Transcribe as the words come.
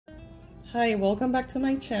Hi, welcome back to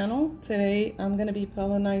my channel. Today I'm going to be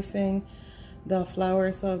pollinizing the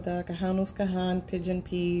flowers of the Cajanus Cajan, pigeon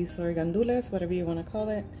peas, or gandules, whatever you want to call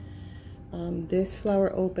it. This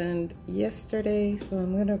flower opened yesterday, so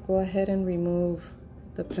I'm going to go ahead and remove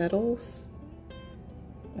the petals.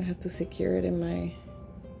 I have to secure it in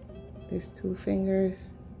these two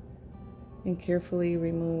fingers and carefully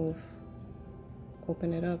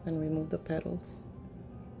open it up and remove the petals.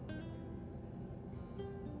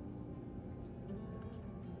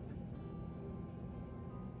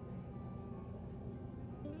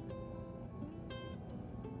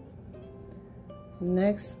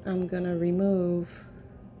 Next, I'm gonna remove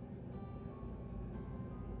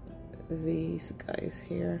these guys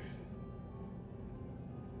here.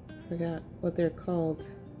 Forgot what they're called.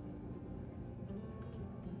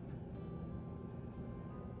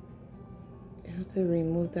 You have to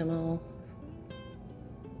remove them all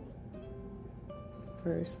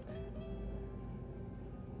first.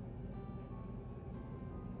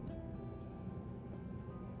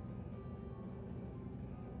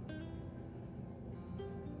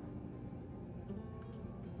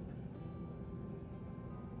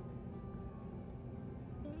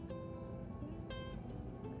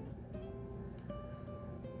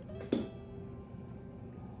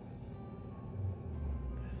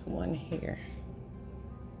 One here.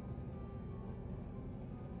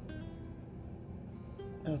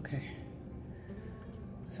 Okay.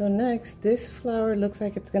 So next, this flower looks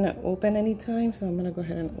like it's gonna open anytime, so I'm gonna go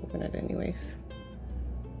ahead and open it anyways.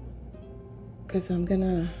 Because we're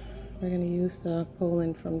gonna use the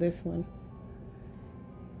pollen from this one.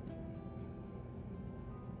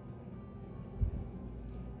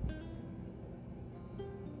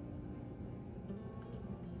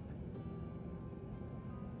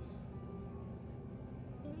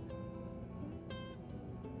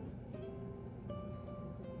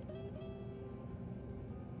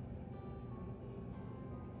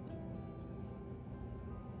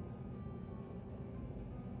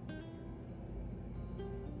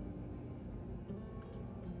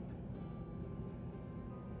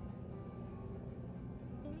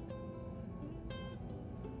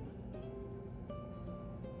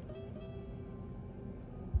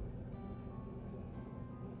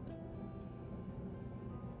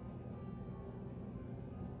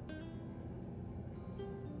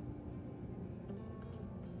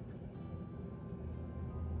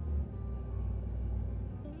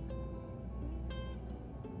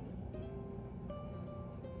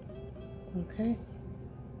 Okay,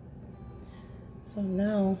 so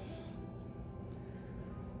now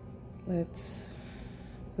let's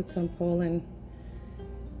put some pollen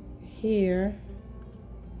here.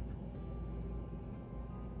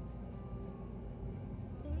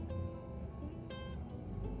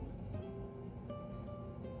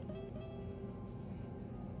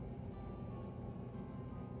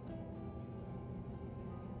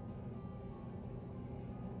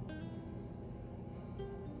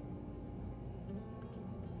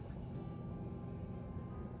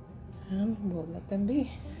 And we'll let them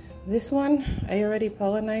be. This one I already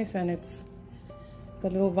pollinized, and the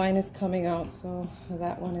little vine is coming out, so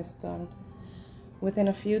that one is done. Within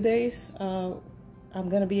a few days, I'm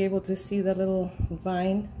gonna be able to see the little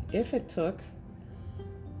vine. If it took,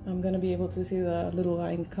 I'm gonna be able to see the little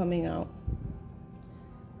vine coming out.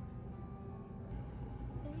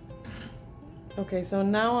 Okay, so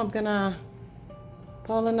now I'm gonna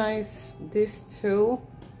pollinize this too.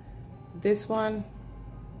 This one,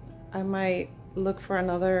 I might look for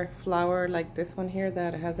another flower like this one here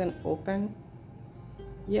that hasn't opened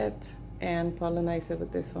yet and pollinize it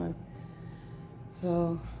with this one.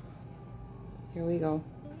 So here we go.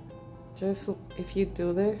 Just if you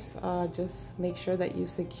do this, just make sure that you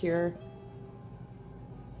secure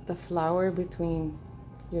the flower between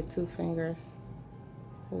your two fingers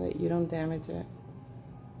so that you don't damage it.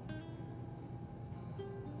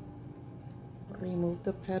 Remove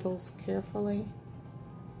the petals carefully.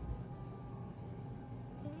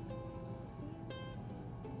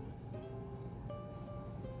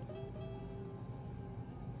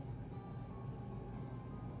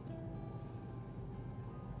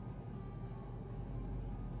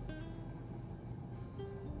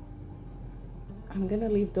 I'm gonna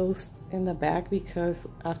leave those in the back because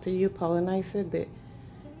after you pollinize it,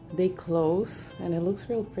 they close and it looks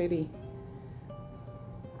real pretty.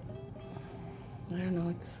 I don't know,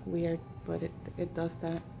 it's weird, but it does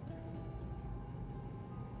that.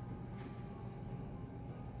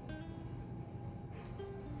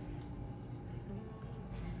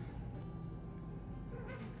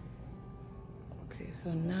 Okay,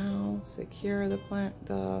 so now secure the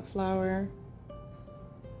flower.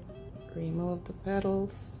 remove the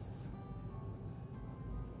petals.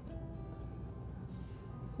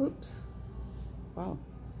 Oops. Wow.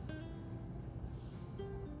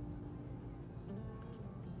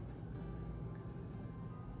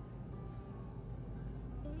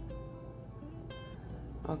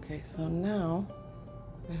 Okay, so now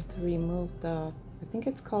I have to remove the, I think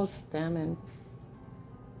it's called stamen,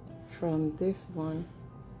 from this one.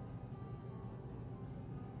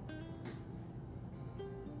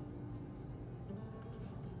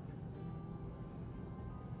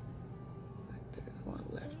 There's one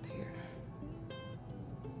left here.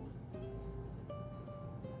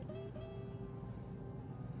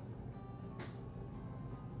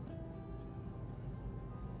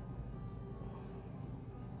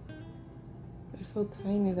 They're so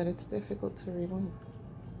tiny that it's difficult to remove.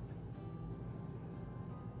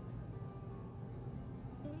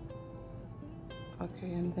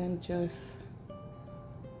 Okay, and then just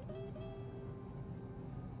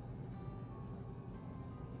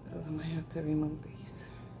I might have to remove these.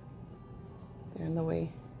 They're in the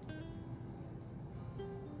way.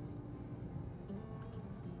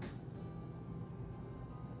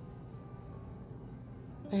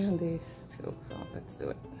 And these two, so let's do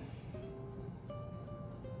it.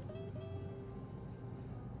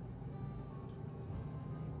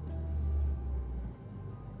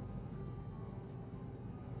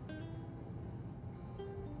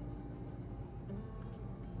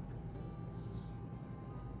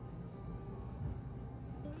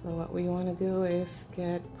 So what we want to do is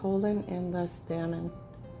get pollen in the stamen.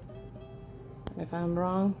 And if I'm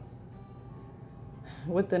wrong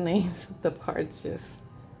with the names of the parts, just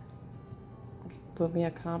put me a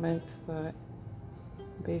comment, but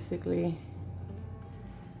basically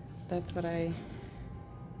that's what I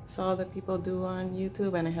saw that people do on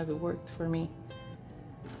YouTube, and it has worked for me.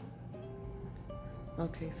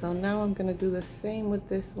 Okay, so now I'm gonna do the same with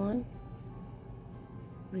this one.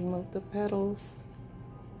 Remove the petals.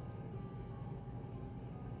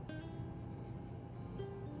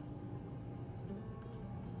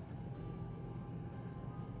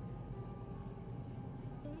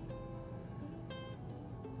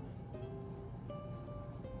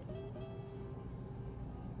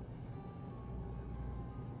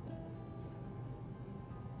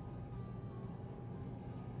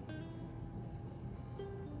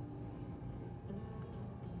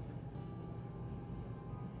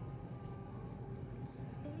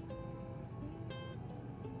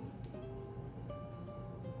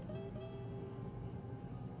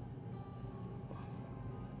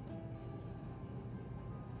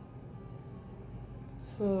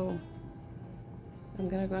 So I'm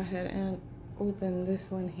gonna go ahead and open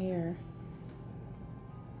this one here.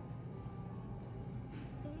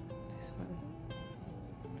 This one.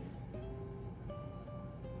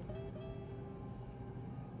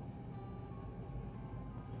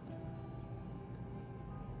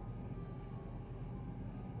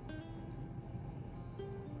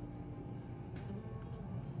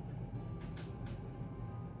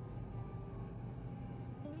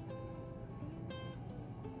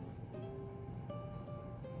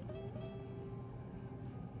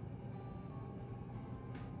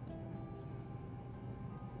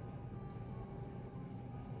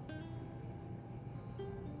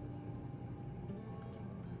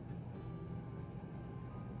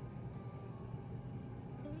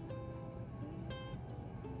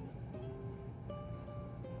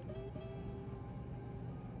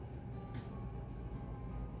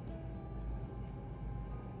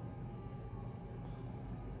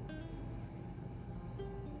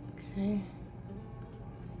 Okay,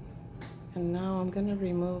 and now I'm gonna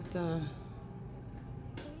remove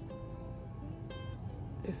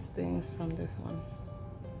these things from this one.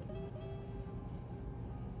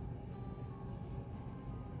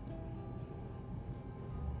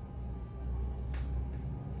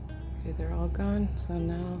 Okay, they're all gone, so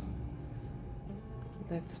now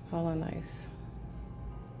let's pollinize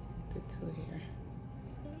the two here.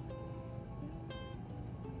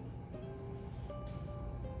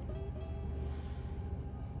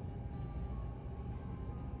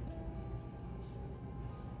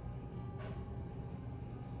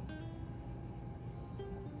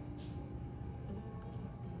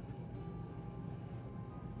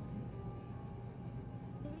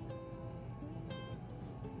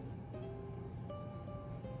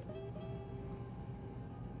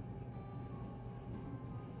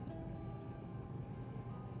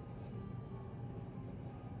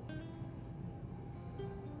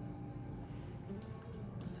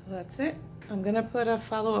 So that's it. I'm gonna put a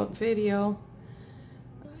follow-up video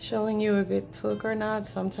showing you if it took or not.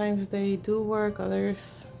 Sometimes they do work,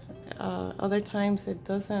 others Other times it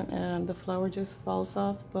doesn't and the flower just falls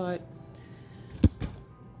off, but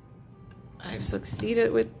I've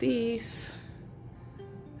succeeded with these.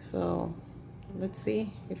 So let's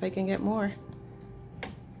see if I can get more.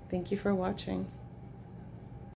 Thank you for watching.